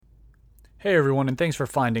Hey everyone, and thanks for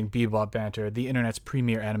finding Bebop Banter, the internet's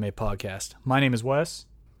premier anime podcast. My name is Wes.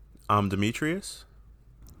 I'm Demetrius.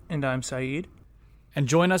 And I'm Saeed. And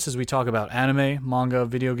join us as we talk about anime, manga,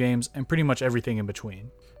 video games, and pretty much everything in between.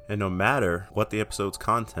 And no matter what the episode's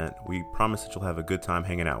content, we promise that you'll have a good time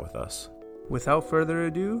hanging out with us. Without further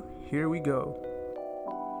ado, here we go.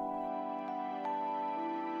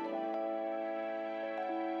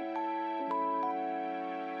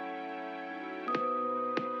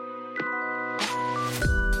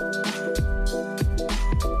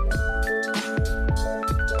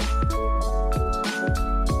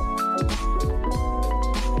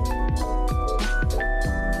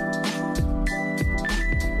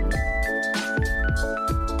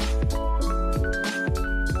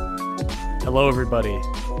 Hello everybody,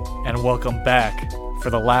 and welcome back for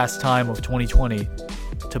the last time of 2020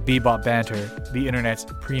 to Bebop Banter, the internet's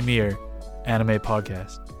premier anime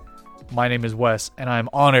podcast. My name is Wes, and I am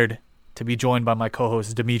honored to be joined by my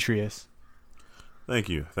co-host Demetrius. Thank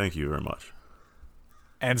you very much.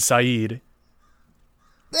 And Saeed.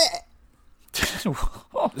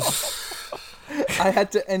 I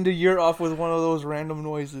had to end a year off with one of those random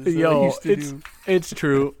noises that I used to do.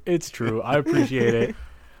 It's true. I appreciate it.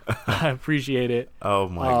 Oh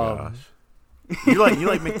my gosh. You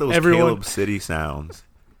like make those Caleb City sounds.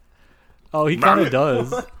 Oh, he kind of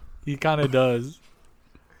does.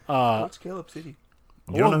 What's Caleb City?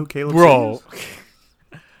 You don't know who Caleb City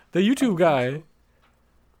is? The YouTube guy.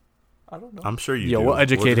 I don't know. I'm sure you do. Yeah, we'll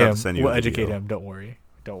educate him. We'll educate video. him. Don't worry.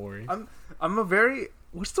 I'm a very,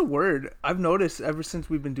 what's the word? I've noticed ever since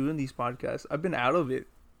we've been doing these podcasts, I've been out of it.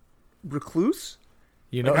 Recluse?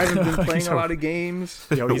 You know, I haven't been playing a lot of games.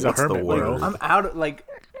 Yo, he's a hermit, bro. I'm out of,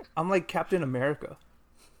 I'm like Captain America.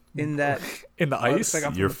 In that. In the ice?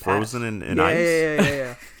 Like You're frozen in ice?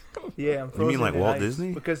 Yeah. Yeah, I'm frozen. You mean like in Walt ice.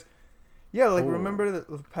 Disney? Because, remember the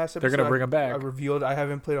past episode? They're going to bring him back. I revealed I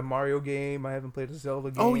haven't played a Mario game. I haven't played a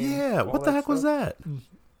Zelda game. Oh, yeah. What the heck was that?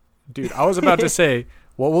 Dude, I was about to say,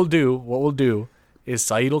 what we'll do is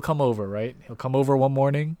Saeed will come over, right? He'll come over one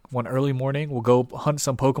early morning. We'll go hunt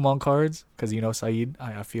some Pokemon cards because, you know, Saeed,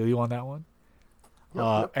 I feel you on that one.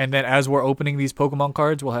 Yep. And then as we're opening these Pokemon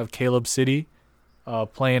cards, we'll have Caleb City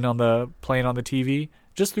playing on the TV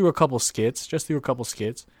just through a couple skits.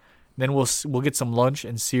 Then we'll get some lunch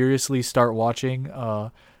and seriously start watching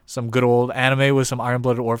some good old anime with some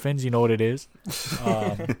Iron-Blooded Orphans. You know what it is.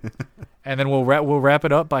 And then we'll wrap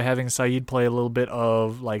it up by having Saeed play a little bit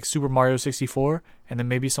of like Super Mario 64 and then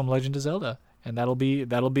maybe some Legend of Zelda. And that'll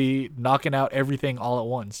be knocking out everything all at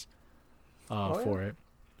once for it.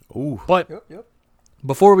 Ooh. But Yep.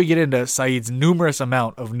 before we get into Saeed's numerous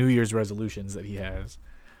amount of New Year's resolutions that he has,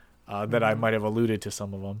 that I might have alluded to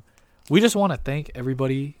some of them, we just want to thank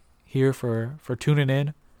everybody here for tuning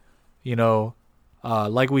in. You know,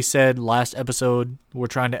 like we said last episode, we're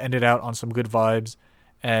trying to end it out on some good vibes.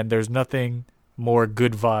 And there's nothing more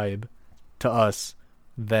good vibe to us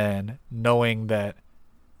than knowing that,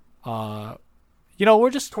 we're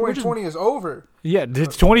just 2020 is over. Yeah,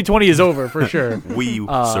 2020 is over for sure. We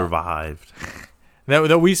survived.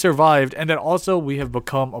 That we survived, and that also we have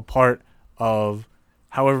become a part of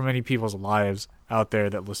however many people's lives out there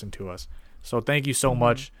that listen to us. So thank you so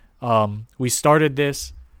much. We started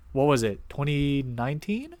this. What was it?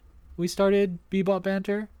 2019. We started Bebop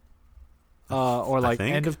Banter. Or like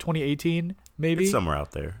end of 2018, maybe. It's somewhere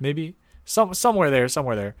out there. Maybe somewhere there.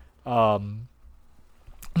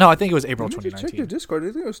 No, I think it was April 2019. Check the Discord. I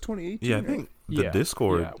think it was 2018. Yeah, I think the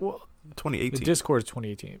Discord. Yeah, well, 2018. The Discord is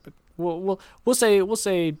 2018, but we'll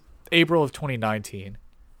say April of 2019.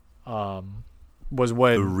 Was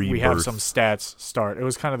when we have some stats start. It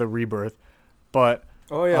was kind of the rebirth, but.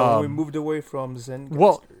 Oh yeah, when we moved away from Zen.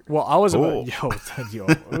 Well, I was about yo,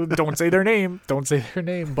 don't say their name.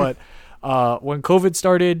 But when COVID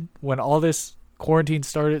started, when all this quarantine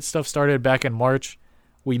stuff started back in March,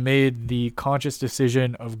 we made the conscious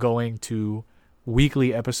decision of going to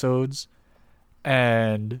weekly episodes,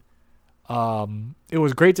 and it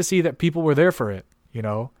was great to see that people were there for it. You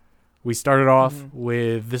know, we started off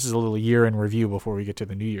with, this is a little year in review before we get to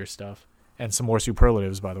the New Year stuff. And some more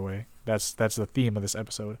superlatives, by the way. That's the theme of this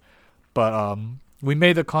episode. But we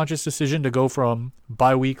made the conscious decision to go from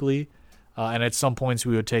bi-weekly, and at some points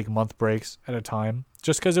we would take month breaks at a time,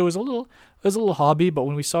 just because it was a little hobby. But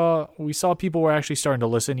when we saw people were actually starting to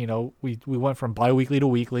listen, you know, we went from bi-weekly to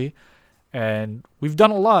weekly, and we've done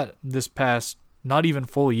a lot this past not even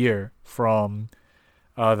full year, from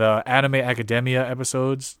the Anime Academia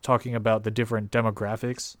episodes talking about the different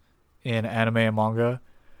demographics in anime and manga,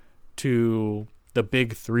 to the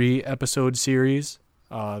Big 3 episode series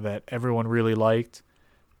that everyone really liked,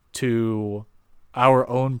 to our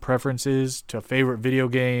own preferences to favorite video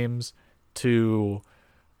games, to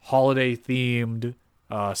holiday themed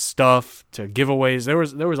stuff, to giveaways. There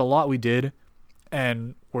was a lot we did,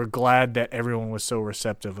 and we're glad that everyone was so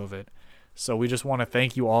receptive of it. So we just want to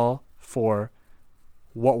thank you all for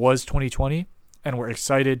what was 2020, and we're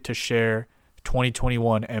excited to share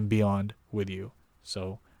 2021 and beyond with you.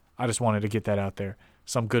 So I just wanted to get that out there.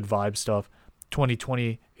 Some good vibe stuff.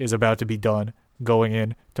 2020 is about to be done. Going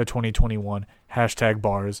into 2021. Hashtag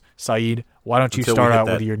bars. Saeed, why don't you start out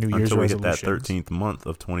with your New Year's resolutions? Until we hit that 13th month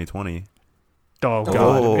of 2020. Oh,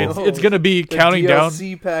 God. It's going to be counting down.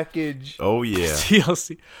 DLC package. Oh, yeah.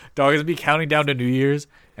 DLC. Dog, it's going to be counting down to New Year's,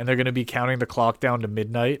 and they're going to be counting the clock down to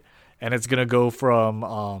midnight, and it's going to go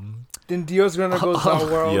from... Then Dio's going to go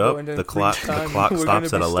World. Yep, and then the clock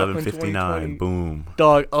stops at 11:59. Boom.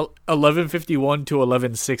 Dog, 11:51 to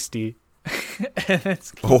 11:60. And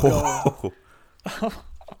it's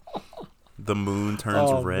the moon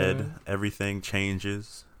turns red. Man. Everything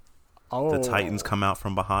changes. Oh. The Titans come out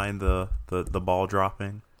from behind the ball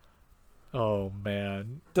dropping. Oh,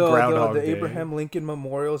 man. The Abraham Lincoln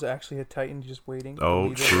Memorial is actually a Titan just waiting.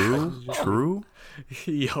 Oh, true.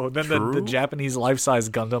 Yo, then the Japanese life-size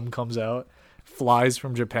Gundam comes out, flies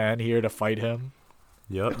from Japan here to fight him.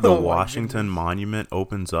 Yep, the Washington Monument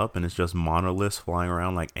opens up, and it's just monoliths flying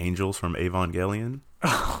around like angels from Evangelion.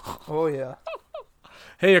 Oh, yeah.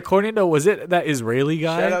 Hey, according to, was it that Israeli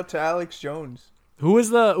guy? Shout out to Alex Jones. Who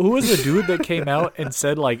was the dude that came out and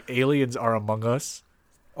said, like, aliens are among us?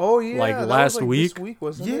 Oh, yeah. Like, last week? This week,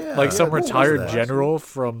 wasn't it? Like, some retired general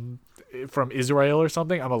from Israel or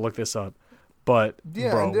something? I'm going to look this up. But,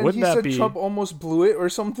 bro, and then wouldn't that be... Trump almost blew it or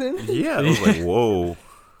something? Yeah, I was like, whoa.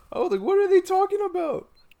 I was like, what are they talking about?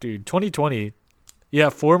 Dude, 2020. Yeah,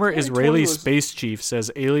 former Israeli space chief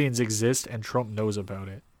says aliens exist and Trump knows about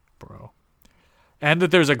it, bro. And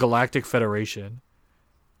that there's a galactic federation.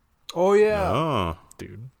 Oh, yeah. Oh.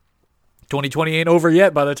 Dude. 2020 ain't over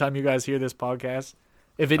yet by the time you guys hear this podcast.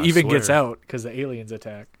 If it even gets out, because the aliens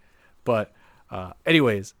attack. But,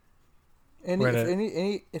 anyways.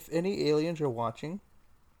 If any aliens are watching,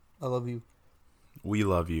 I love you. We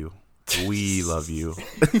love you. We love you.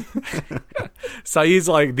 Saeed's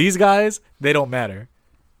like, these guys, they don't matter.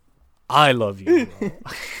 I love you, bro.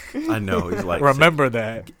 I know. He's like, remember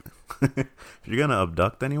that. If you're going to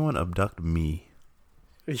abduct anyone, abduct me.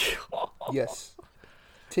 Yes.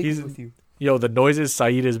 Take it with you. Yo, the noises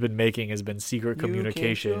Saeed has been making has been secret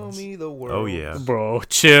communications. You can show me the world. Oh, yeah. Bro,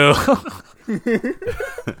 chill. Saeed's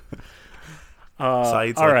all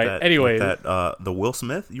like right, that, anyways. like that, the Will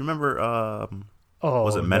Smith, you remember...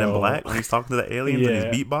 was it Oh, Men in no. Black when he's talking to the aliens Yeah.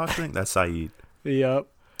 and he's beatboxing? That's Saeed. Yep.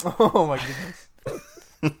 Oh, my goodness.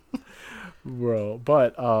 Bro,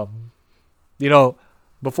 but,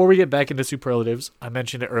 before we get back into superlatives, I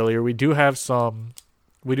mentioned it earlier, we do have some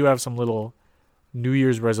little New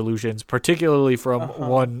Year's resolutions, particularly from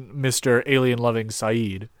one Mr. Alien-loving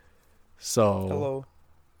Saeed. So, Hello.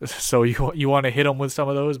 So you want to hit them with some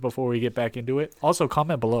of those before we get back into it? Also,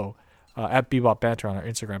 comment below at Bebop Banter on our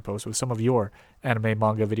Instagram post with some of your anime,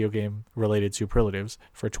 manga, video game related superlatives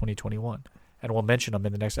for 2021, and we'll mention them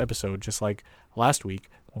in the next episode, just like last week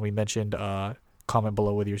when we mentioned. Comment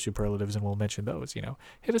below with your superlatives, and we'll mention those.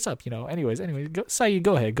 Hit us up. Anyways, Saeed,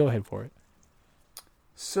 go ahead for it.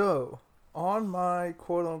 So, on my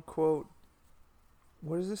quote unquote,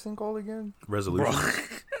 what is this thing called again? Resolution.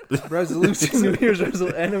 Resolution. New Year's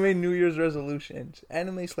anime New Year's resolutions.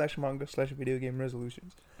 Anime/manga/video game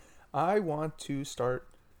resolutions. I want to start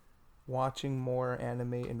watching more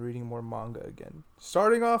anime and reading more manga again.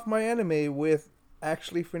 Starting off my anime with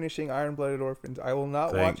actually finishing Iron Blooded Orphans. I will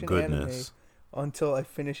not watch an anime until I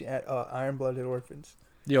finish Iron Blooded Orphans.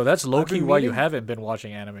 Yo, that's low-key why you haven't been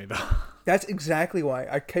watching anime, though. That's exactly why.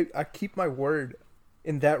 I keep my word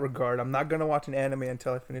in that regard. I'm not going to watch an anime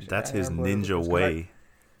until I finish That's Iron his Blooded ninja Orphans. way.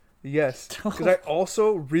 Yes. Because I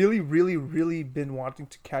also really, really, really been wanting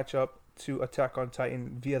to catch up to Attack on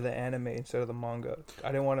Titan via the anime instead of the manga. I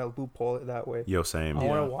didn't want to loophole it that way. Yo, same. I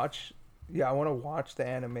want to watch the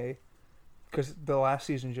anime because the last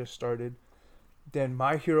season just started. Then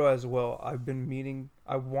My Hero as well. I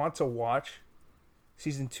want to watch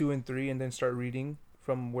season 2 and 3 and then start reading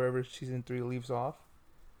from wherever season 3 leaves off.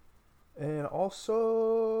 And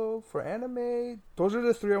also for anime, those are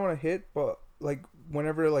the 3 I want to hit. But like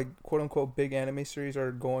whenever like quote unquote big anime series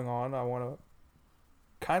are going on, I want to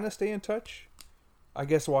kind of stay in touch. I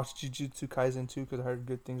guess watch Jujutsu Kaisen too because I heard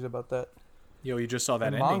good things about that. Yo, you just saw that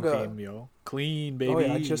ending manga theme, yo. Clean, baby. Oh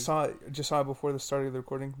yeah, I just saw it before the start of the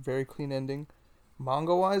recording. Very clean ending.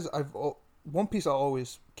 Manga wise, One Piece I'll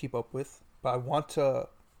always keep up with, but I want to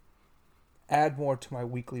add more to my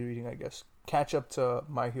weekly reading. I guess catch up to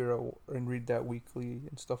My Hero and read that weekly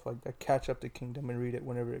and stuff like that. Catch up to Kingdom and read it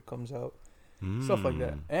whenever it comes out. Stuff like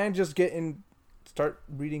that. And just start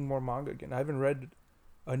reading more manga again. I haven't read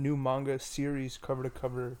a new manga series cover to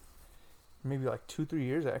cover maybe like 2-3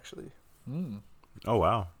 years actually. Oh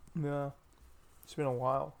wow. Yeah. It's been a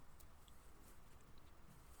while.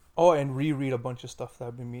 Oh, and reread a bunch of stuff that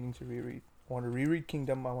I've been meaning to reread. I want to reread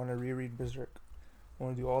Kingdom. I want to reread Berserk. I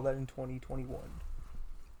want to do all that in 2021.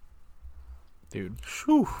 Dude.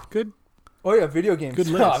 Whew. Good. Oh yeah, video games. Good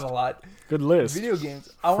list. I have a lot. Good list. Video games.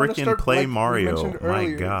 I want to Freaking start play like Mario. we mentioned My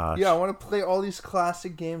earlier. gosh. Yeah, I want to play all these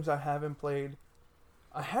classic games I haven't played.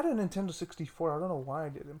 I had a Nintendo 64. I don't know why I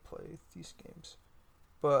didn't play these games.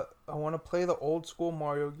 But I want to play the old school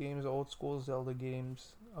Mario games, old school Zelda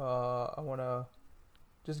games. I want to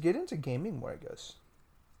just get into gaming more, I guess.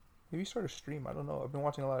 Maybe start a stream. I don't know. I've been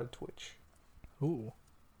watching a lot of Twitch. Ooh.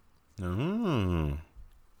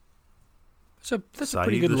 That's a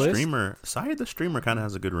pretty good list. Saeed the streamer kind of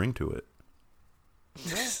has a good ring to it.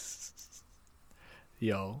 Yeah.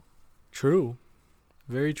 Yo. True.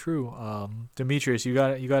 Very true. Demetrius, you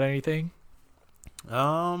got anything?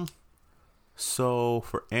 So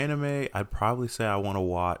for anime, I'd probably say I want to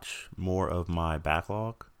watch more of my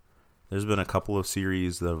backlog. There's been a couple of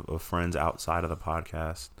series of friends outside of the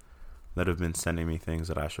podcast that have been sending me things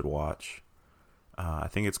that I should watch. I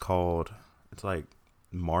think it's like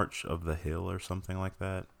March of the Hill or something like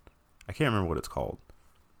that. I can't remember what it's called.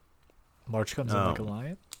 March Comes in Like a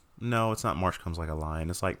Lion? No, it's not March Comes Like a Lion.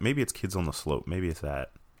 It's like, maybe it's Kids on the Slope. Maybe it's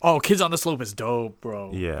that. Oh, Kids on the Slope is dope,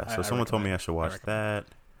 bro. Yeah, so someone told me I should watch that.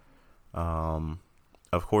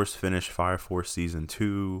 Of course, finish Fire Force Season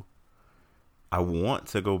 2. I want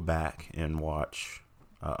to go back and watch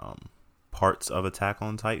parts of Attack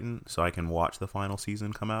on Titan so I can watch the final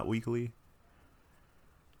season come out weekly.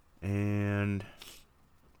 And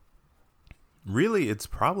really, it's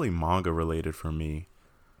probably manga related for me.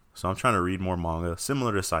 So I'm trying to read more manga,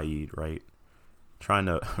 similar to Saeed, right? Trying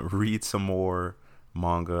to read some more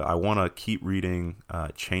manga. I want to keep reading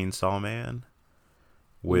Chainsaw Man,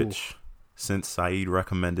 which, since Saeed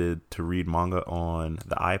recommended to read manga on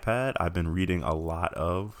the iPad, I've been reading a lot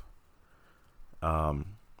of.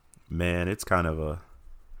 Man, it's kind of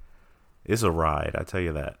it's a ride, I tell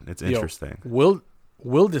you that. It's interesting.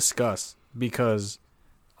 We'll discuss, because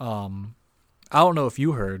I don't know if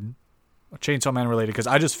you heard Chainsaw Man related, because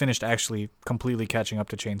I just finished actually completely catching up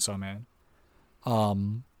to Chainsaw Man.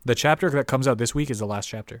 The chapter that comes out this week is the last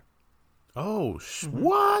chapter. Oh,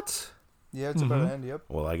 what? Yeah, it's about to end. Yep.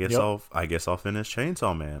 Well, I guess I'll finish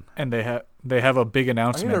Chainsaw Man. And they have a big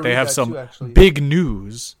announcement. They have some too, big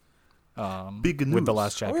news. Big news with the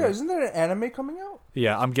last chapter. Oh yeah, isn't there an anime coming out?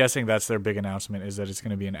 Yeah, I'm guessing that's their big announcement, is that it's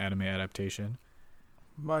going to be an anime adaptation.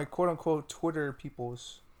 My quote unquote Twitter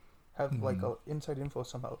peoples have like a inside info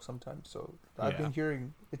somehow sometimes. So I've been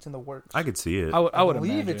hearing it's in the works. I could see it. I would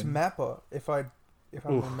believe imagine. it's Mappa, if I'm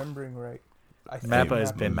remembering right. I think Mappa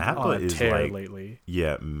has been Mappa on a is tear like, lately.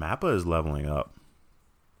 Yeah, Mappa is leveling up.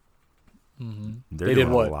 Mm-hmm. They did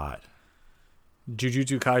what? A lot.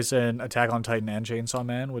 Jujutsu Kaisen, Attack on Titan, and Chainsaw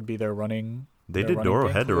Man would be their running. They did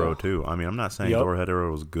Dorohedoro too. I mean, I'm not saying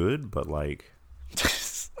Dorohedoro was good, but like,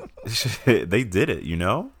 they did it. You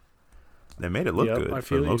know, they made it look good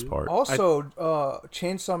for the most part. Also,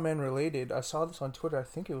 Chainsaw Man related. I saw this on Twitter. I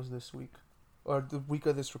think it was this week or the week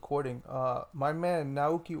of this recording. My man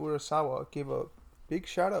Naoki Urasawa gave a big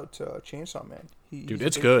shout out to Chainsaw Man. Dude,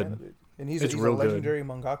 it's good. And he's a legendary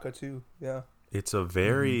mangaka too. Yeah. It's a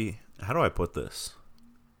very how do I put this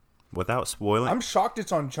without spoiling? I'm shocked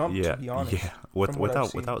it's on Jump, to be honest. Yeah,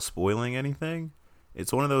 without spoiling anything,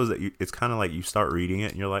 it's one of those that it's kind of like you start reading it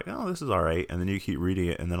and you're like, oh, this is all right, and then you keep reading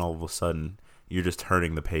it, and then all of a sudden you're just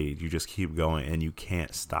turning the page. You just keep going and you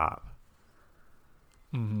can't stop.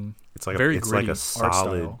 Mm-hmm. It's like very it's like a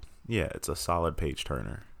solid, yeah, it's a solid page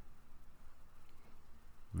turner.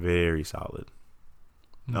 Very solid.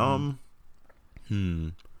 And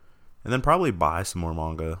then probably buy some more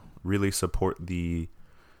manga. Really support the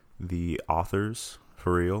authors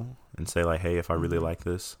for real, and say like, hey, if I really like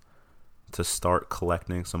this, to start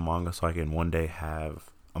collecting some manga so I can one day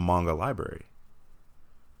have a manga library.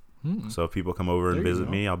 So if people come over and visit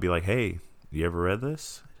me, I'll be like, hey, you ever read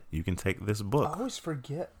this? You can take this book. I always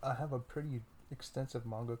forget I have a pretty extensive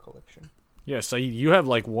manga collection. Yeah, so you have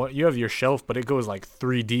you have your shelf, but it goes like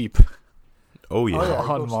 3 deep. Oh yeah,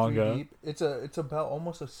 on manga. It's about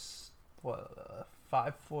almost a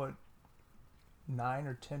 5'9"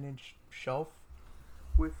 or 10" shelf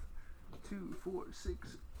with 2, 4,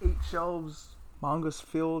 6, 8 shelves. Mangas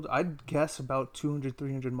filled. I'd guess about 200,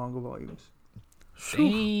 300 manga volumes.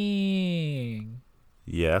 Dang.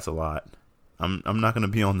 Yeah, that's a lot. I'm not gonna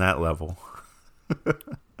be on that level.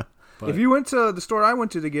 But If you went to the store I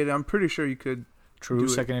went to get it, I'm pretty sure you could. True, do it.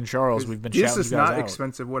 Second and Charles, we've been This shouting is you guys not out.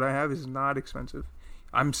 expensive. What I have is not expensive.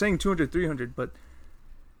 I'm saying 200, 300, but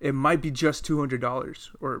it might be just $200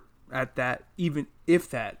 or at that, even if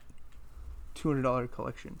that $200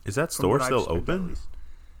 collection. Is that from store what I've still spent, at open? least.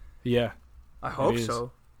 Yeah, I hope is.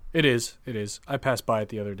 so. it is. It is. I passed by it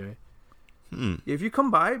the other day. If you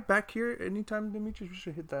come by back here anytime, Demetrius, we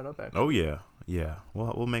should hit that up. Actually, Oh yeah, yeah.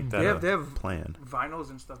 We'll make that They have a plan. vinyls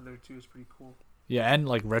and stuff there too. Is pretty cool. Yeah, and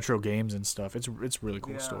like retro games and stuff. It's a really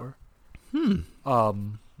cool Yeah. store.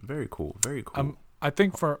 Very cool. Very cool. I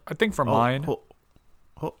think for mine.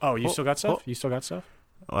 Oh, You still got stuff? You still got stuff?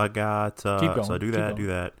 I got. Keep going, So I do keep that. going. Do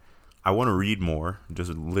that. I want to read more.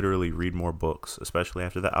 Just literally read more books, especially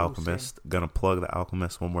after The Alchemist. Gonna plug The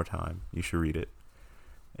Alchemist one more time. You should read it.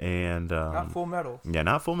 And Not Full Metal. yeah,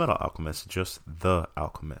 not Full Metal Alchemist, just The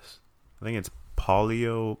Alchemist. I think it's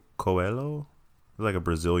Paulo Coelho, like a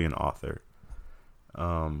Brazilian author.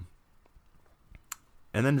 And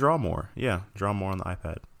then Draw More. Yeah, Draw More on the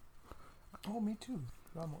iPad. Oh, me too.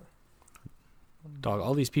 Not more. Dog,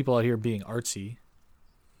 all these people out here being artsy.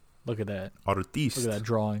 Look at that. Artiste. Look at that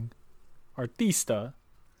drawing. Artista.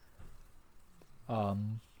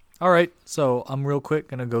 All right, so I'm real quick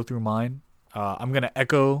gonna go through mine. I'm gonna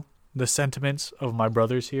echo the sentiments of my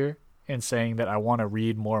brothers here in saying that I want to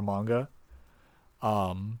read more manga.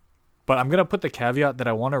 But I'm gonna put the caveat that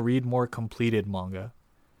I want to read more completed manga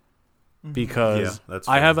because Yeah, that's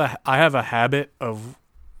I fair. have a habit of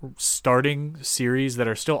starting series that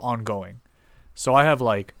are still ongoing. So I have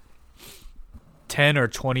like 10 or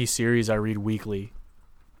 20 series I read weekly,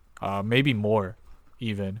 maybe more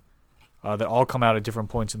even, that all come out at different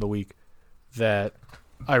points in the week that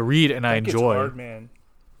I read and I That gets enjoy. hard, man.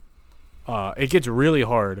 It gets really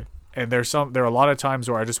hard, and there are a lot of times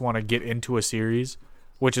where I just want to get into a series,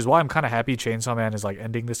 which is why I'm kind of happy Chainsaw Man is like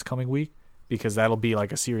ending this coming week, because that'll be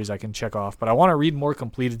like a series I can check off. But I want to read more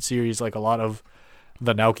completed series, like a lot of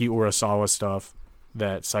the Naoki Urasawa stuff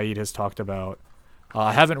that Saeed has talked about.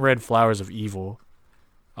 I haven't read Flowers of Evil,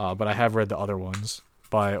 but I have read the other ones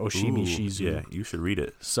by Oshimi Ooh, Shizu. Yeah, you should read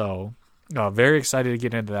it. So, very excited to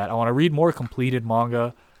get into that. I want to read more completed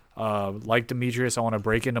manga. Like Demetrius, I want to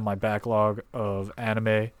break into my backlog of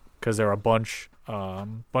anime because there are a bunch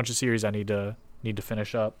of series I need to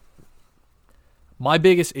finish up. My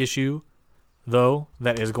biggest issue, though,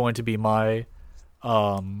 that is going to be my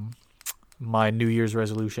New Year's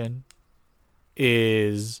resolution,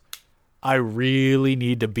 is I really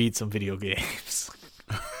need to beat some video games.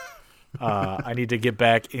 I need to get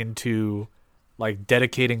back into like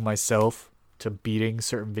dedicating myself to beating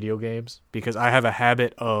certain video games because I have a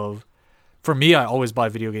habit of, for me, I always buy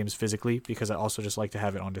video games physically because I also just like to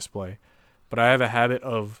have it on display. But I have a habit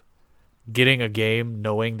of getting a game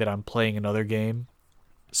knowing that I'm playing another game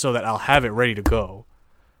so that I'll have it ready to go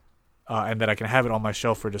and that I can have it on my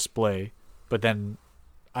shelf for display, but then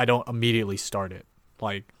I don't immediately start it.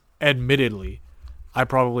 Like, admittedly, I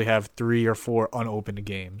probably have 3 or 4 unopened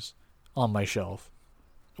games on my shelf.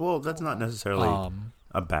 Well, that's not necessarily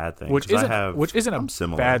a bad thing. Which 'cause isn't I'm a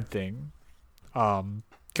similar. bad thing.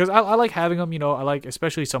 Because I like having them, I like,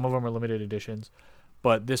 especially some of them are limited editions.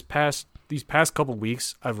 But these past couple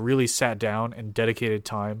weeks, I've really sat down and dedicated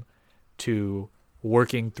time to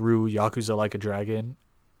working through Yakuza Like a Dragon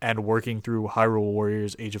and working through Hyrule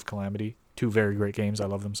Warriors Age of Calamity. 2 very great games. I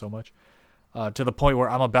love them so much. To the point where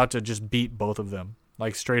I'm about to just beat both of them.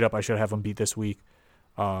 Like, straight up, I should have them beat this week.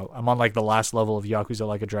 I'm on like the last level of Yakuza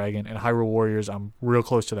Like a Dragon, and Hyrule Warriors I'm real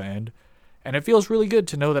close to the end, and it feels really good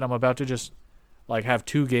to know that I'm about to just like have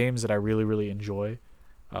 2 games that I really, really enjoy,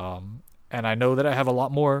 and I know that I have a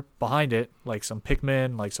lot more behind it, like some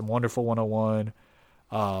Pikmin, like some Wonderful 101.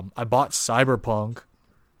 I bought Cyberpunk,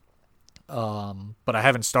 but I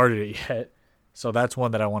haven't started it yet, so that's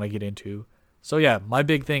one that I want to get into. So yeah, my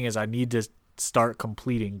big thing is I need to start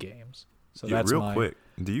completing games. So Yeah, that's real my quick.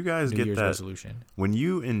 Do you guys New get Year's that resolution. when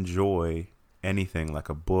you enjoy anything like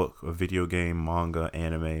a book, a video game, manga,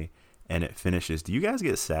 anime, and it finishes? Do you guys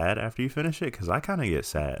get sad after you finish it? Because I kind of get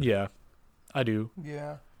sad. Yeah, I do.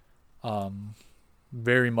 Yeah.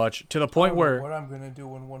 Very much to the I point don't know where what I'm gonna do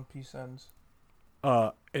when One Piece ends.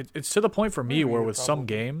 it's to the point for me Maybe where you're with some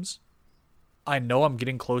probably- games, I know I'm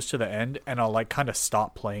getting close to the end, and I'll like kind of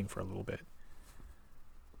stop playing for a little bit.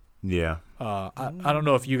 Yeah. I don't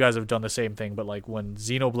know if you guys have done the same thing, but like when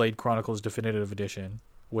Xenoblade Chronicles Definitive Edition,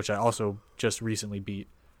 which I also just recently beat,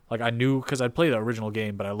 like I knew because I'd played the original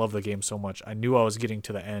game, but I love the game so much, I knew I was getting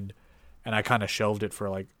to the end, and I kind of shelved it for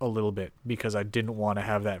like a little bit because I didn't want to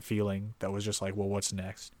have that feeling that was just like, well, what's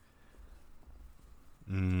next?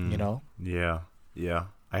 You know? Yeah.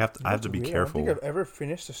 I have to be careful. I don't think I've ever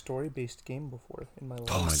finished a story-based game before in my life.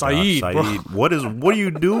 Oh my Saeed, gosh, bro. Saeed, what are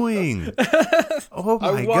you doing? Oh my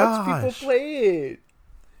I watch gosh! people play it.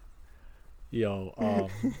 Yo,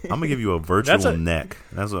 I'm gonna give you a virtual neck.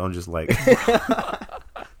 That's what I'm just like.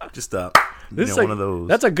 Just this is one like, of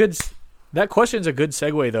those. That question's a good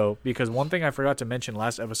segue though, because one thing I forgot to mention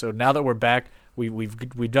last episode. Now that we're back,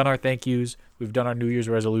 we've done our thank yous, we've done our New Year's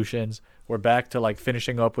resolutions. We're back to like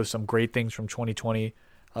finishing up with some great things from 2020,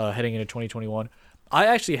 heading into 2021. I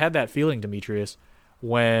actually had that feeling, Demetrius,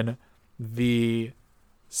 when the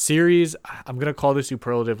series, I'm gonna call this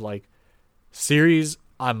superlative, like series,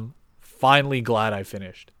 I'm finally glad I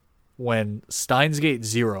finished. When Steins Gate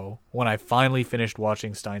Zero, when I finally finished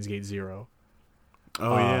watching Steins Gate Zero.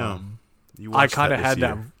 Oh yeah, I kind of had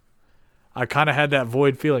that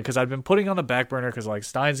void feeling because I've been putting on the back burner because like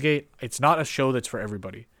Steins Gate, it's not a show that's for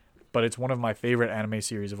everybody, but it's one of my favorite anime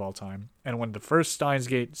series of all time. And when the first Steins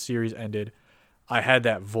Gate series ended, I had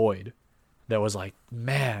that void that was like,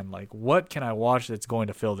 man, like what can I watch that's going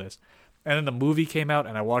to fill this? And then the movie came out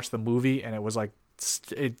and I watched the movie and it was like,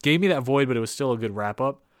 it gave me that void, but it was still a good wrap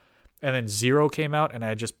up. And then Zero came out and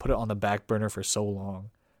I just put it on the back burner for so long.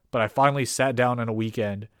 But I finally sat down on a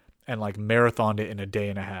weekend and like marathoned it in a day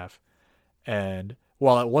and a half. And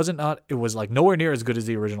while it was like nowhere near as good as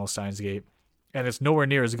the original Steins Gate, and it's nowhere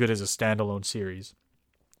near as good as a standalone series.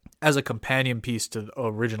 As a companion piece to the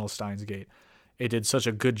original Steins Gate, it did such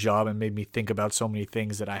a good job and made me think about so many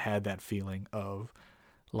things that I had that feeling of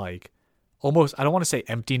like almost, I don't want to say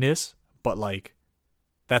emptiness, but like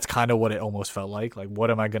that's kind of what it almost felt like. Like, what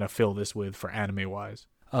am I going to fill this with for anime wise?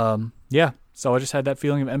 Yeah. So I just had that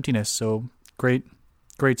feeling of emptiness. So great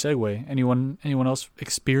segue. Anyone else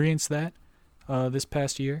experience that this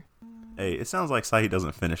past year? Hey, it sounds like Saeed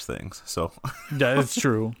doesn't finish things. So Yeah, it's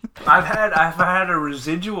true. I've had a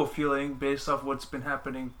residual feeling based off what's been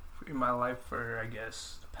happening in my life for, I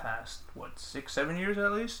guess, the past 6-7 years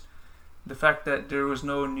at least. The fact that there was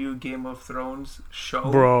no new Game of Thrones show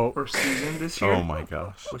or season this year. Oh my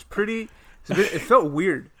gosh, was pretty. It felt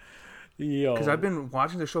weird Yo, because I've been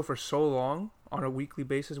watching the show for so long on a weekly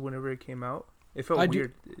basis. Whenever it came out, it felt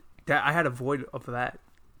weird. That I had a void of that.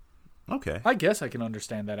 okay. I guess I can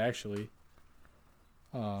understand that actually.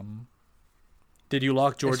 Did you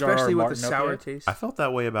lock George Especially R. R. with Martin the up sour yet? taste. I felt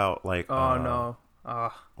that way about like. Oh no.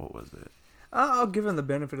 What was it? I'll give him the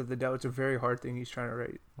benefit of the doubt. It's a very hard thing he's trying to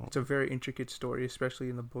write. It's a very intricate story, especially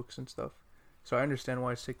in the books and stuff. So I understand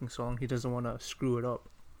why it's taking so long. He doesn't want to screw it up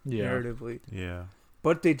narratively. Yeah.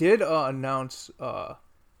 But they did announce, I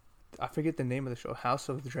forget the name of the show, House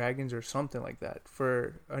of the Dragons or something like that,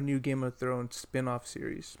 for a new Game of Thrones spin-off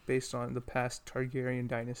series based on the past Targaryen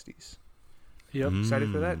dynasties. Yep.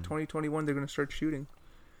 Excited for that. 2021, they're going to start shooting.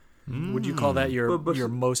 Would you call that your But-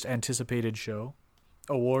 most anticipated show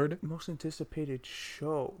award? Most anticipated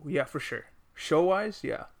show. Yeah, for sure. Show-wise,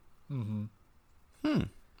 yeah. Mm-hmm.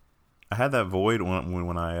 I had that void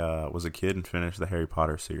when I was a kid and finished the Harry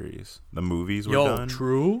Potter series. The movies were done.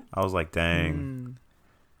 True. I was like, dang,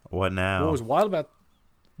 what now? What was wild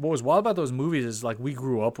about those movies is like we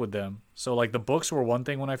grew up with them. So like the books were one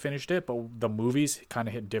thing when I finished it, but the movies kind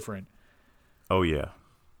of hit different. Oh yeah.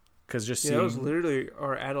 Because just Yeah, seeing, it was literally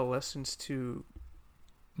our adolescence to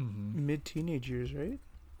mid-teenage years, right?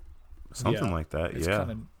 Something Yeah. like that. It's Yeah.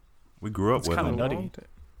 kinda, We grew up it's with kinda them. nutty. Long time.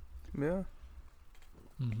 Yeah.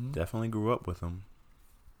 Definitely grew up with them.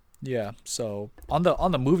 Yeah. So on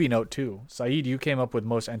the movie note too, Saeed, you came up with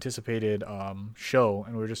most anticipated show,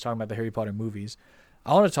 and we were just talking about the Harry Potter movies.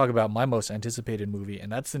 I want to talk about my most anticipated movie,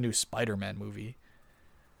 and that's the new Spider-Man movie.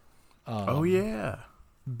 Oh yeah.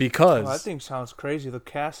 Because That thing sounds crazy. The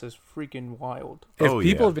cast is freaking wild. if Oh,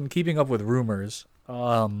 people yeah. have been keeping up with rumors,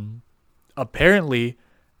 apparently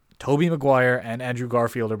Tobey Maguire and Andrew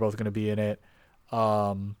Garfield are both going to be in it.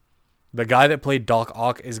 The guy that played Doc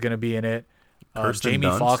Ock is going to be in it. Kirsten Jamie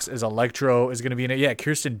Dunst? Foxx as Electro is going to be in it. Yeah,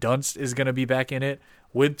 Kirsten Dunst is going to be back in it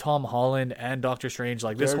with Tom Holland and Doctor Strange.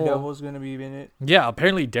 Like this whole Daredevil's going to be in it. yeah,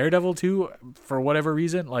 apparently Daredevil too, for whatever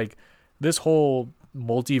reason. Like this whole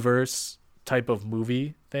multiverse type of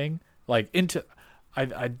movie thing. Like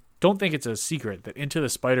I don't think it's a secret that Into the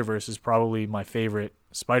Spider-Verse is probably my favorite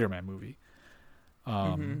Spider-Man movie.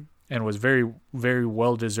 And was very, very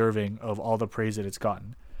well deserving of all the praise that it's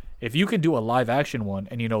gotten. If you can do a live action one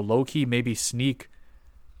and, low key maybe sneak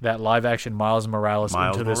that live action Miles Morales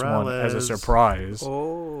into this one as a surprise,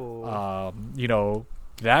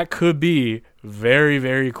 that could be very,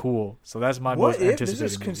 very cool. So that's my What most if anticipated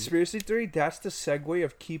this is movie. conspiracy theory? That's the segue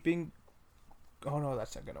of keeping. Oh no,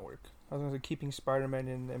 that's not gonna work. I was gonna say keeping Spider-Man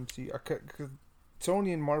in the MCU.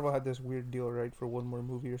 Sony and Marvel had this weird deal, right, for one more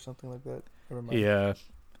movie or something like that. Never mind. Yeah.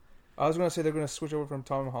 I was gonna say they're gonna switch over from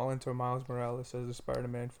Tom Holland to Miles Morales as the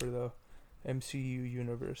Spider-Man for the MCU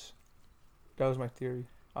universe. That was my theory.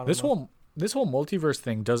 I don't know. This whole multiverse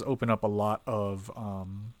thing does open up a lot of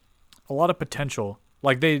potential.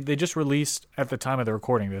 Like they just released at the time of the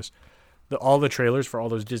recording this, all the trailers for all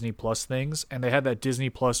those Disney Plus things, and they had that Disney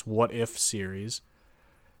Plus What If series,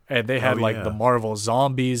 and they had the Marvel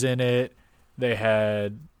zombies in it. They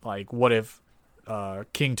had like what if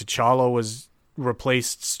King T'Challa was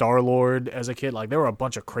replaced Star-Lord as a kid. Like there were a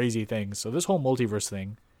bunch of crazy things. So this whole multiverse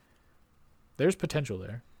thing, there's potential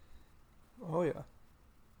there. Oh yeah.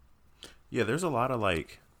 Yeah, there's a lot of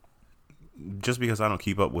just because I don't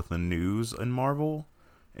keep up with the news in Marvel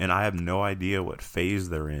and I have no idea what phase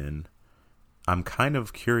they're in, I'm kind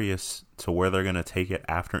of curious to where they're going to take it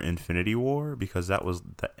after Infinity War, because that was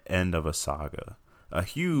the end of a saga. A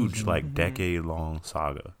huge, decade-long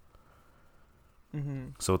saga.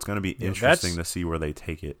 Mm-hmm. So it's going to be interesting to see where they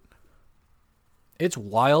take it. It's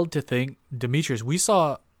wild to think, Demetrius, we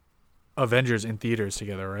saw Avengers in theaters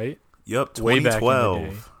together, right? Yep, 2012. Way back in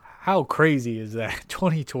the day. How crazy is that?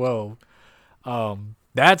 2012.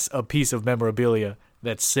 That's a piece of memorabilia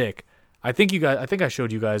that's sick. I think I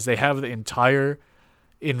showed you guys. They have the entire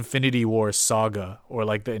Infinity War saga, or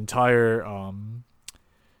like the entire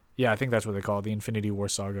I think that's what they call it, the Infinity War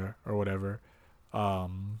saga or whatever.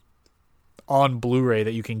 On Blu-ray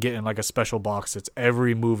that you can get in like a special box. It's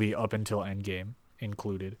every movie up until Endgame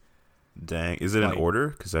included. Dang, is it in order?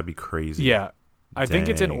 Because that'd be crazy. Yeah, I think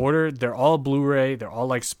it's in order. They're all Blu-ray. They're all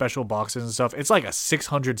like special boxes and stuff. It's like a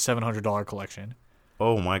 $600-$700 collection.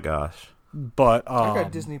 Oh my gosh! But I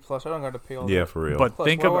got Disney Plus. I don't got to pay all that. Yeah, for real. But Plus,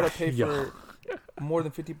 think why about would I pay for more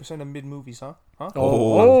than 50% of mid movies, huh?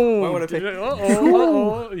 Why would I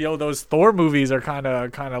pay? Yo, those Thor movies are kind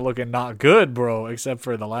of looking not good, bro. Except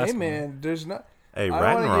for the last one. Hey man, there's not. Hey, I don't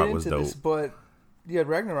Ragnarok wanna get was into dope. this, but yeah,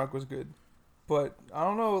 Ragnarok was good. But I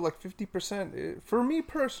don't know, like 50%. For me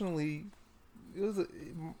personally, it was a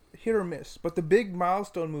hit or miss. But the big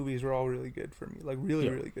milestone movies were all really good for me. Like really,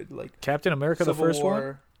 really good. Like Captain America, Civil the first War,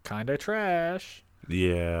 one, kind of trash.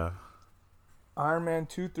 Yeah. Iron Man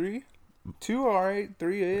 2, 3. 2 alright,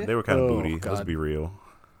 3 They were kind of booty. God. Let's be real.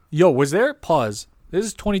 Yo, was there pause? This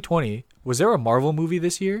is 2020. Was there a Marvel movie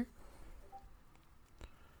this year?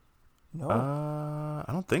 No.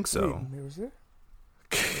 I don't think so. Wait, was there?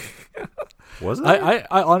 Was it?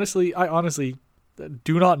 I honestly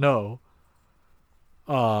do not know.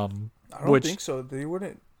 I don't think so. They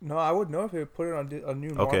wouldn't. No, I would know if they put it on a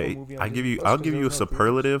new Marvel movie. I'll give you a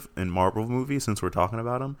superlative in Marvel movie since we're talking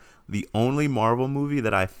about them. The only Marvel movie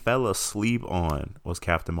that I fell asleep on was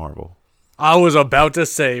Captain Marvel. I was about to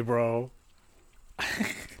say, bro.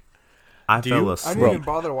 I fell asleep. I didn't even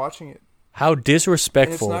bother watching it. How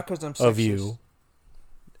disrespectful And it's not 'cause I'm of sexist. you.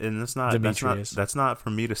 And that's not for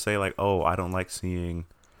me to say like, oh, I don't like seeing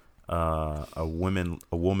a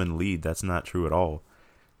woman lead. That's not true at all.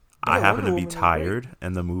 I happen to be tired,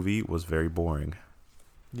 and the movie was very boring.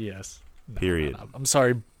 Yes. Period. I'm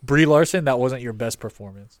sorry, Brie Larson. That wasn't your best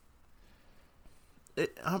performance.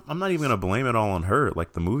 I'm not even gonna blame it all on her.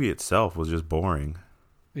 Like the movie itself was just boring.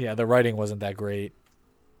 Yeah, the writing wasn't that great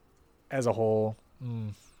as a whole.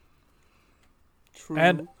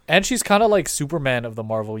 True. And she's kind of like Superman of the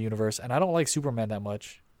Marvel universe, and I don't like Superman that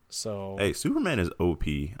much. So Hey, Superman is OP.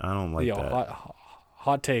 I don't like that.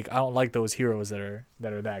 Hot take. I don't like those heroes that are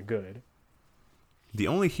that good. The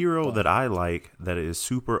only hero that I like that is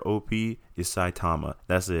super OP is Saitama.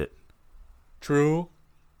 That's it. True.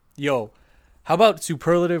 Yo, how about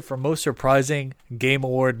superlative for most surprising Game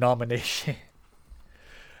Award nomination?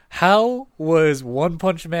 How was One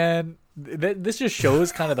Punch Man? This just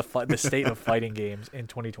shows kind of the state of fighting games in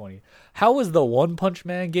 2020. How was the One Punch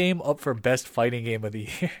Man game up for best fighting game of the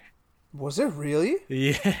year? Was it really?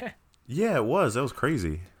 Yeah. Yeah, it was. That was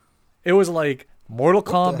crazy. It was like Mortal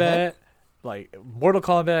the Kombat,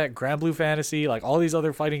 Grand Blue Fantasy, like all these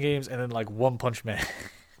other fighting games, and then like One Punch Man.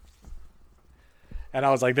 And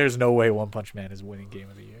I was like, "There's no way One Punch Man is winning Game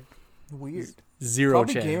of the Year." Weird. Zero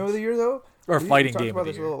Probably chance. Game of the Year though, Or fighting we talked game about of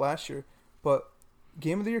the this year. a little last year, but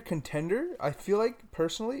Game of the Year contender. I feel like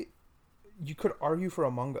personally, you could argue for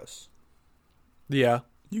Among Us. Yeah.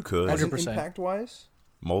 You could. As in 100%. impact wise,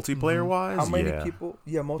 Multiplayer wise, how many people?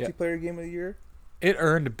 Yeah, multiplayer Game of the Year. It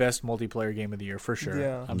earned best multiplayer game of the year for sure.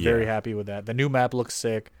 Yeah. I'm very happy with that. The new map looks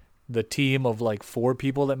sick. The team of like 4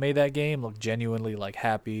 people that made that game look genuinely like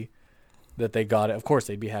happy that they got it. Of course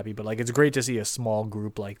they'd be happy, but like it's great to see a small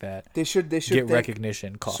group like that. They should get thank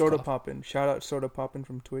recognition. Soda Poppin'. Shout out Soda Poppin'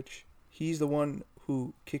 from Twitch. He's the one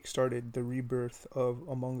who kickstarted the rebirth of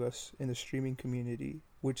Among Us in the streaming community,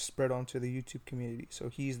 which spread onto the YouTube community. So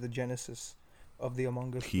he's the genesis of the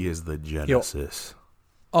Among Us. He is the genesis.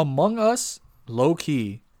 Among Us, low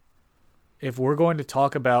key, if we're going to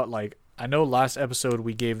talk about, like, I know last episode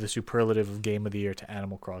we gave the superlative of Game of the Year to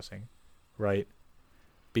Animal Crossing, right?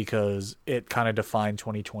 Because it kind of defined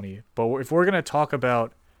 2020. But if we're going to talk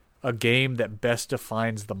about a game that best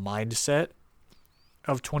defines the mindset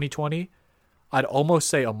of 2020, I'd almost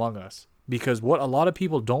say Among Us. Because what a lot of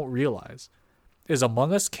people don't realize is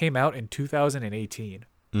Among Us came out in 2018.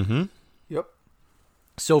 Mm-hmm. Yep.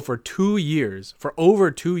 So for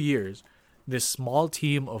over 2 years, this small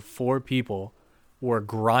team of 4 people were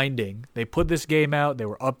grinding. They put this game out. They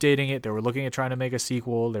were updating it. They were looking at trying to make a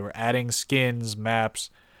sequel. They were adding skins, maps,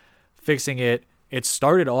 fixing it. It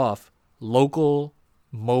started off local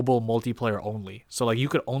mobile multiplayer only. So like you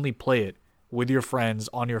could only play it with your friends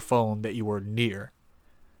on your phone that you were near.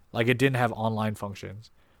 Like it didn't have online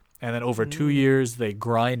functions. And then over 2 years, they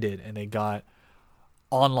grinded and they got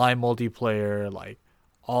online multiplayer, like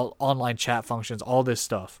all online chat functions, all this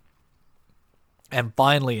stuff. And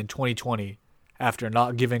finally in 2020, after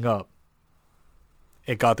not giving up,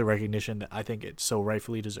 it got the recognition that I think it so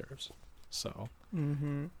rightfully deserves. So,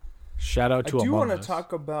 shout out to Among Us. I do want to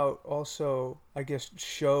talk about also, I guess,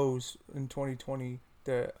 shows in 2020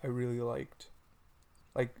 that I really liked.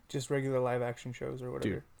 Like, just regular live action shows or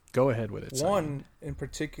whatever. Dude, go ahead with it. One, in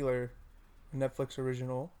particular, a Netflix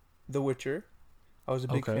original, The Witcher. I was a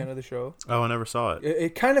big fan of the show. Oh, I never saw it.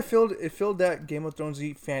 It kind of filled that Game of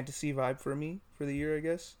Thrones-y fantasy vibe for me for the year, I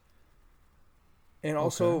guess. And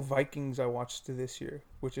also Vikings I watched this year,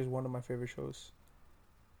 which is one of my favorite shows.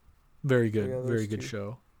 Very good. So, yeah, very good two.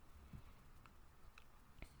 show.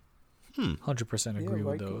 100% agree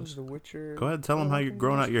with those. The Witcher. Go ahead and tell them how you're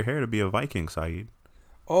growing out your hair to be a Viking, Saeed.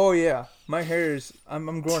 Oh yeah, my hair is.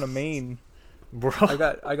 I'm growing a mane. Bro, I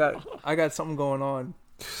got something going on.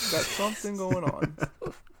 Got something going on.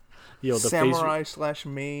 Yo, the samurai /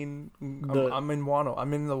 mane. I'm in Wano.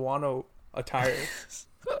 I'm in the Wano attire.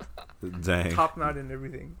 Dang. Top knot and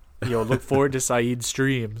everything. Yo, look forward to Saeed's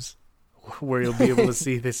streams where you'll be able to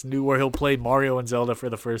see this where he'll play Mario and Zelda for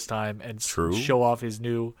the first time and show off his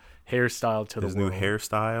new hairstyle to the world. His new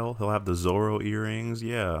hairstyle. He'll have the Zoro earrings.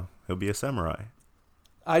 Yeah, he'll be a samurai.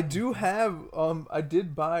 I do have. I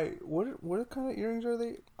did buy. What kind of earrings are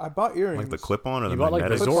they? I bought earrings. Like the clip-on or the magnetic?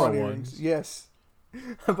 magnetic? Like the Zoro earrings. Yes,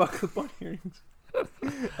 I bought clip-on earrings.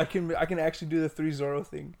 I can actually do the 3 Zoro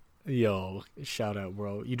thing. Yo, shout out,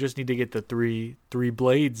 bro. You just need to get the three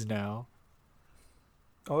blades now.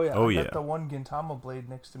 Oh yeah. I got the one Gintama blade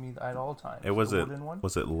next to me at all times. Was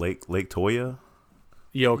it Lake Toya?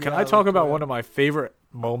 Yo, can I talk about one of my favorite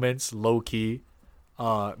moments, low key?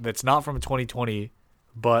 That's not from 2020,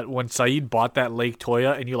 but when Saeed bought that Lake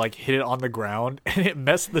Toya and you like hit it on the ground and it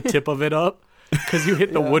messed the tip of it up because you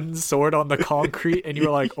hit the wooden sword on the concrete and you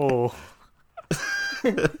were like, oh.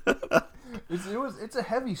 It's a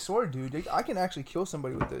heavy sword, dude. I can actually kill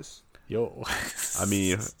somebody with this. Yo. I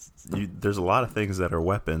mean, there's a lot of things that are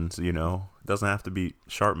weapons, you know. It doesn't have to be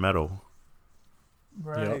sharp metal.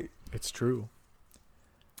 Right. Yep, it's true.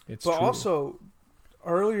 But also,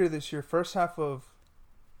 earlier this year, first half of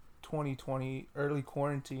 2020, early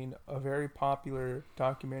quarantine, a very popular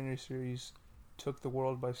documentary series took the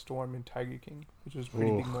world by storm in Tiger King, which was a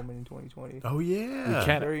pretty big moment in 2020. Oh, yeah.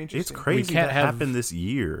 Very interesting. It's crazy that happened this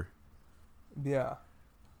year. Yeah.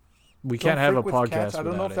 We can't have a podcast Cats. I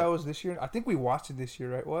don't know if that it. was this year. I think we watched it this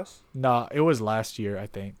year, right, Wes? Nah, it was last year, I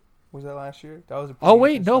think. Was that last year? That was a Oh,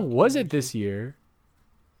 wait, no. Was it this year?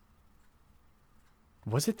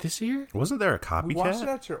 Was it this year? Wasn't there a copycat? We watched it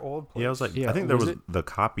at your old place. Yeah, I was like, I think there was the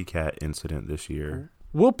copycat incident this year.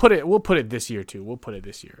 We'll put it this year too. We'll put that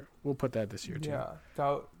this year too. Yeah,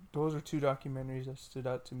 those are 2 documentaries that stood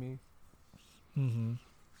out to me. Mm-hmm.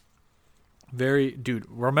 Dude,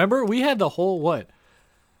 remember we had the whole what?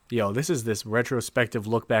 Yo, this is this retrospective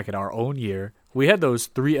look back at our own year. We had those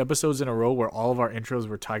 3 episodes in a row where all of our intros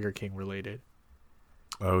were Tiger King related.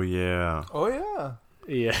 Oh yeah. Oh yeah.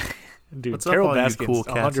 Yeah. Dude, what's Carol up, all Baskins, you cool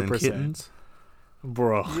cats 100%. and kittens?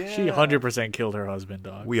 Bro, she 100% killed her husband,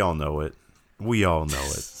 dog. We all know it. We all know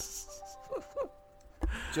it.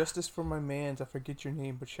 Justice for my mans. I forget your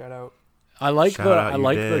name, but shout out. I like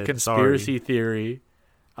the conspiracy theory.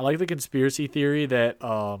 I like the conspiracy theory that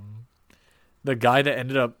the guy that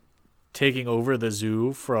ended up taking over the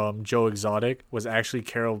zoo from Joe Exotic was actually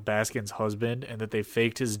Carol Baskin's husband, and that they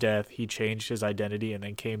faked his death. He changed his identity and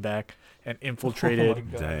then came back and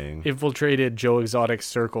infiltrated Joe Exotic's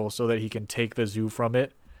circle so that he can take the zoo from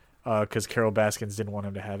it. Because Carol Baskins didn't want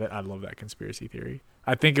him to have it. I love that conspiracy theory.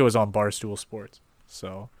 I think it was on Barstool Sports.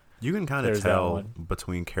 So You can kind of There's that tell one.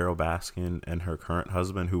 between Carol Baskin and her current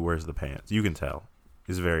husband who wears the pants. You can tell.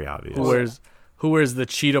 It's very obvious. who wears the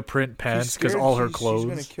cheetah print pants because all her She's clothes.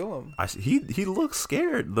 gonna kill him. He looks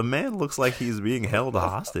scared. The man looks like he's being held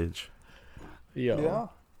hostage. Yo, Yeah.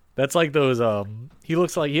 that's like those. He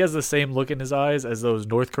looks like he has the same look in his eyes as those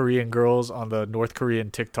North Korean girls on the North Korean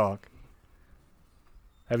TikTok.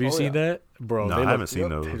 Have you Oh, seen yeah. that, bro? No, they I look- haven't seen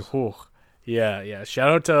those. Whew. Yeah. Shout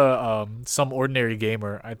out to some ordinary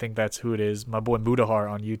gamer. I think that's who it is. My boy Mudahar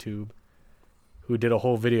on YouTube, who did a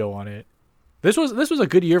whole video on it. This was a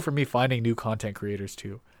good year for me finding new content creators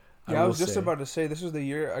too. Yeah, I will was just say. about to say this was the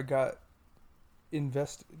year I got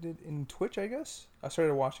invested in Twitch. I guess I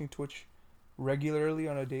started watching Twitch regularly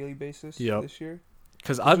on a daily basis Yep. this year.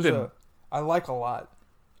 because This I've was been I like a lot.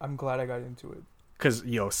 I'm glad I got into it. because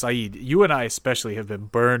Saeed, you and I especially have been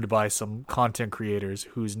burned by some content creators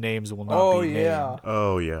whose names will not be yeah,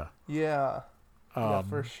 Oh yeah. yeah, yeah, named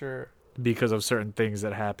for sure. because of certain things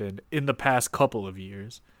that happened in the past couple of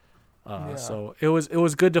years. Yeah. So it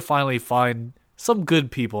was good to finally find some good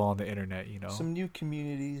people on the internet. Some new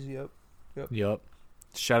communities. Yep. Yep.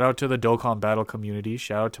 Shout out to the Dokkan Battle community.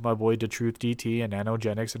 Shout out to my boy DeTruth DT and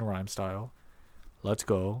Nanogenics and Rhyme Style. Let's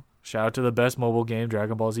go. Shout out to the best mobile game,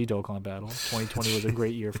 Dragon Ball Z Dokkan Battle. 2020 was a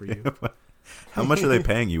great year for you. How much are they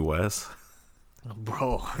paying you, Wes?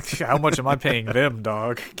 Bro, how much am I paying them,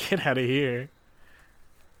 dog? Get out of here.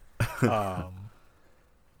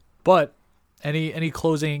 But any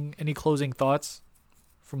closing thoughts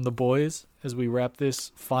from the boys as we wrap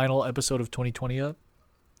this final episode of 2020 up?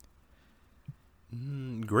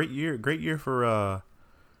 Great year for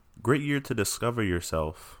great year to discover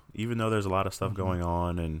yourself. Even though there's a lot of stuff going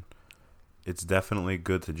on, and it's definitely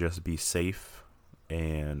good to just be safe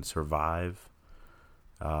and survive.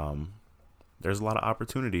 There's a lot of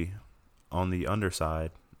opportunity on the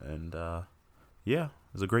underside, and yeah,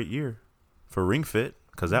 it was a great year for Ring Fit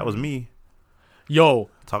because that was me. Yo,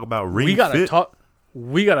 Talk about Ring we gotta Fit. talk.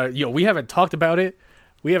 We haven't talked about it.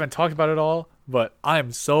 We haven't talked about it all. But I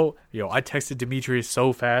texted Demetrius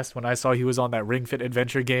so fast when I saw he was on that Ring Fit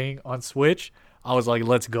Adventure gang on Switch. I was like,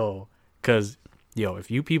 let's go. Because, if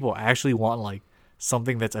you people actually want, like,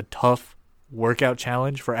 something that's a tough workout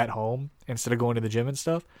challenge for at home instead of going to the gym and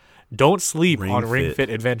stuff, don't sleep on Ring Fit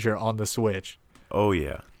Adventure on the Switch. Oh,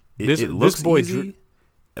 yeah. This It looks boy easy,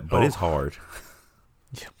 but it's hard.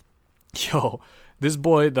 This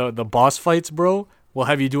boy, the boss fights, bro, will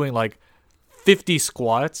have you doing, like, 50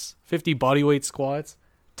 squats, 50 bodyweight squats,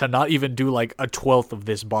 to not even do, like, a 12th of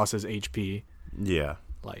this boss's HP. Yeah.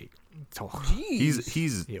 Like,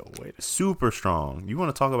 He's wait. super strong. You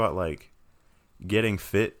want to talk about like getting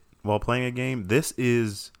fit while playing a game? This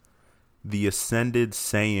is the Ascended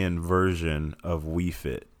Saiyan version of Wii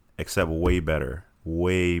Fit, except way better.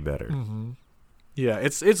 Way better. Mm-hmm. Yeah,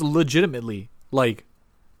 it's legitimately like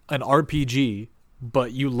an RPG,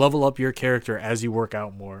 but you level up your character as you work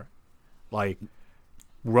out more. Like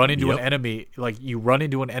run into an enemy, you run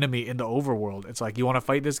into an enemy in the overworld. It's like, you want to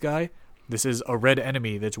fight this guy? This is a red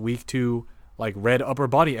enemy that's weak to like red upper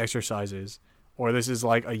body exercises, or this is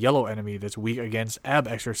like a yellow enemy that's weak against ab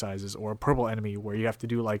exercises, or a purple enemy where you have to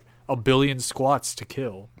do like 1 billion squats to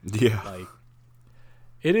kill. Yeah. Like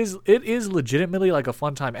it is legitimately like a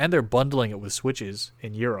fun time, and they're bundling it with Switches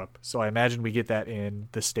in Europe. So I imagine we get that in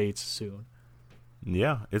the States soon.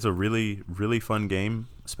 Yeah, it's a really, really fun game,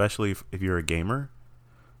 especially if you're a gamer.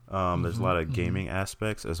 There's a lot of gaming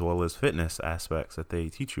aspects as well as fitness aspects that they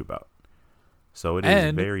teach you about. So it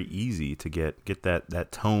is very easy to get that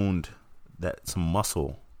toned, some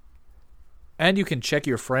muscle. And you can check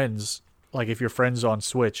your friends, like if your friends on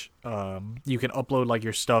Switch, you can upload like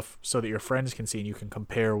your stuff so that your friends can see, and you can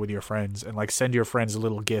compare with your friends and like send your friends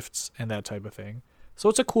little gifts and that type of thing. So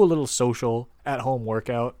it's a cool little social at-home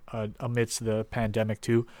workout amidst the pandemic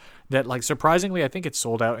too. That like surprisingly, I think it's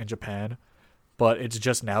sold out in Japan, but it's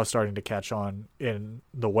just now starting to catch on in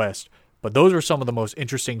the West. But those are some of the most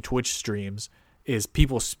interesting Twitch streams. Is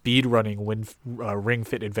people speed running Ring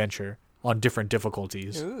Fit Adventure on different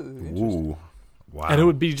difficulties. Ooh, wow! And it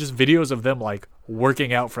would be just videos of them like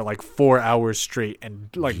working out for like 4 hours straight and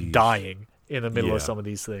like dying in the middle of some of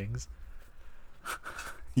these things.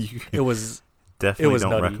 It was definitely don't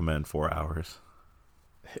nutty. recommend 4 hours.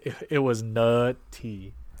 It was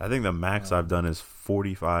nutty. I think the max I've done is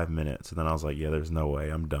 45 minutes, and then I was like, yeah, there's no way,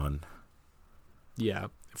 I'm done. Yeah,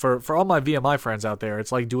 for all my VMI friends out there,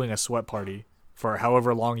 it's like doing a sweat party for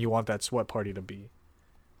however long you want that sweat party to be.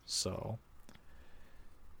 So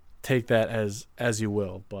take that as you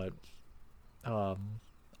will. But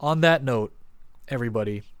on that note,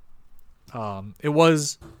 everybody, it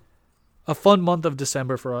was a fun month of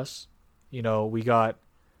December for us. You know, we got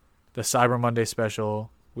the Cyber Monday special.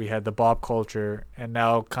 We had the Bop Culture. And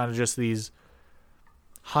now kind of just these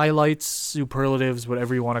highlights, superlatives,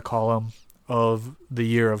 whatever you want to call them, of the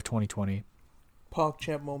year of 2020.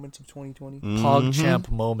 PogChamp moments of 2020. PogChamp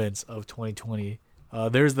moments of 2020.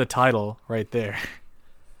 There's the title right there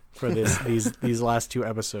for these last 2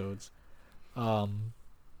 episodes.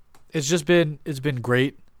 It's been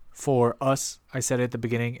great for us. I said it at the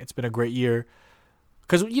beginning. It's been a great year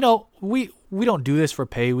because we don't do this for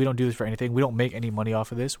pay. We don't do this for anything. We don't make any money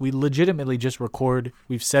off of this. We legitimately just record.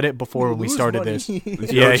 We've said it before when we started this.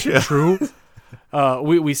 Yeah, true.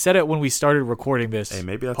 We said it when we started recording this. Hey,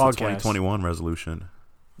 maybe that's podcast. a 2021 resolution.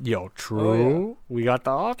 Yo, true. Oh, yeah. We got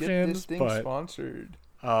the options. Get this thing sponsored.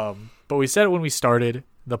 But we said it when we started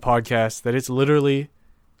the podcast that it's literally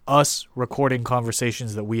us recording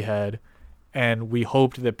conversations that we had, and we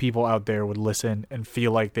hoped that people out there would listen and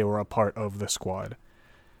feel like they were a part of the squad.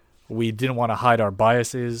 We didn't want to hide our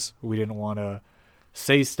biases. We didn't want to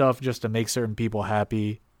say stuff just to make certain people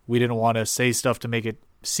happy. We didn't want to say stuff to make it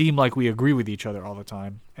seem like we agree with each other all the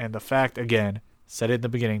time. And the fact, again, said it in the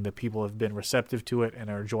beginning, that people have been receptive to it and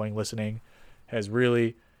are enjoying listening has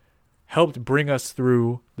really helped bring us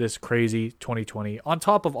through this crazy 2020, on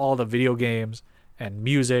top of all the video games and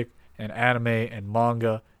music and anime and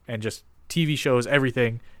manga and just TV shows,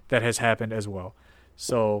 everything that has happened as well.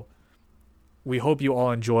 So we hope you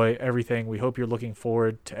all enjoy everything. We hope you're looking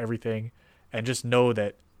forward to everything, and just know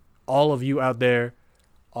that all of you out there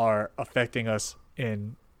are affecting us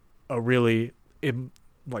in a really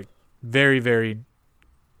very, very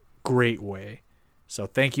great way. So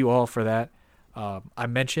thank you all for that. I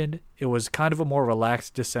mentioned it was kind of a more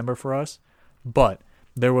relaxed December for us, but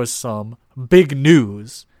there was some big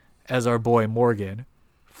news, as our boy Morgan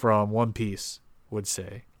from One Piece would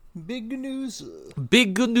say. Big news.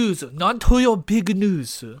 Big news. Nantoyo big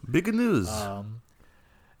news. Big news.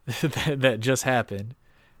 That just happened.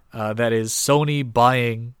 That is Sony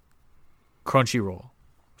buying Crunchyroll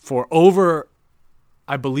for over,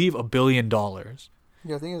 I believe, $1 billion.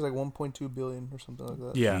 Yeah, I think it's like 1.2 billion or something like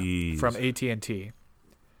that. Yeah, Jeez. from AT&T.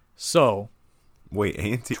 So, wait,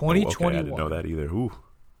 AT&T? 2021. Okay, I didn't know that either. Ooh.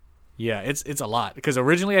 Yeah, it's a lot, because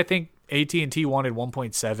originally I think AT&T wanted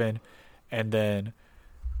 1.7, and then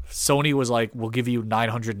Sony was like, we'll give you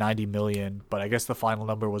 990 million, but I guess the final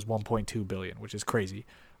number was 1.2 billion, which is crazy.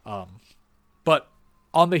 But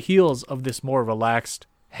on the heels of this more relaxed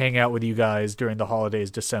hangout with you guys during the holidays,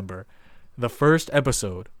 December, the first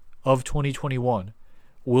episode of 2021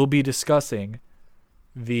 will be discussing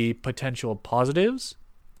the potential positives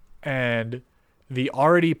and the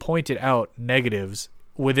already pointed out negatives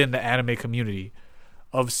within the anime community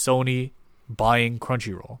of Sony buying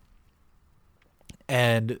Crunchyroll.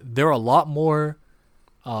 And there are a lot more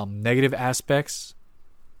negative aspects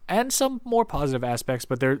and some more positive aspects,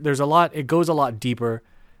 but there's a lot. It goes a lot deeper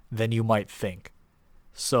than you might think.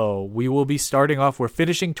 So we will be starting off. We're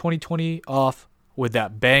finishing 2020 off with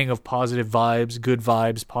that bang of positive vibes, good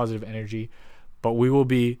vibes, positive energy. But we will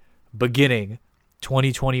be beginning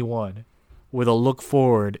 2021 with a look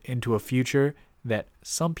forward into a future that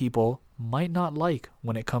some people might not like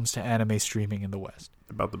when it comes to anime streaming in the West.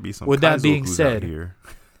 About to be some. With that being Kaizokus said, out here.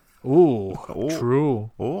 Ooh, Oh.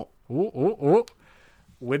 true. Oh, Ooh.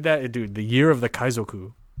 With that, dude, the year of the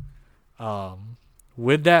Kaizoku.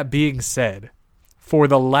 With that being said, for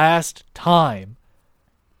the last time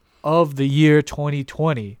of the year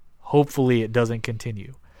 2020, hopefully it doesn't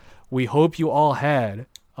continue. We hope you all had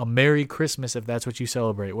a Merry Christmas if that's what you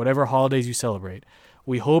celebrate, whatever holidays you celebrate.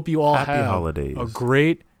 We hope you all Happy have holidays. a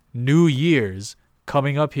great New Year's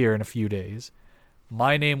coming up here in a few days.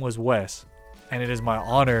 My name was Wes, and it is my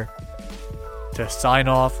honor to sign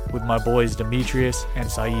off with my boys Demetrius and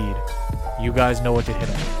Saeed. You guys know what to hit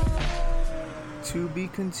at. To be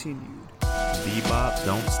continued. Bebop,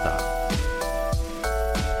 don't stop.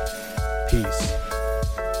 Peace.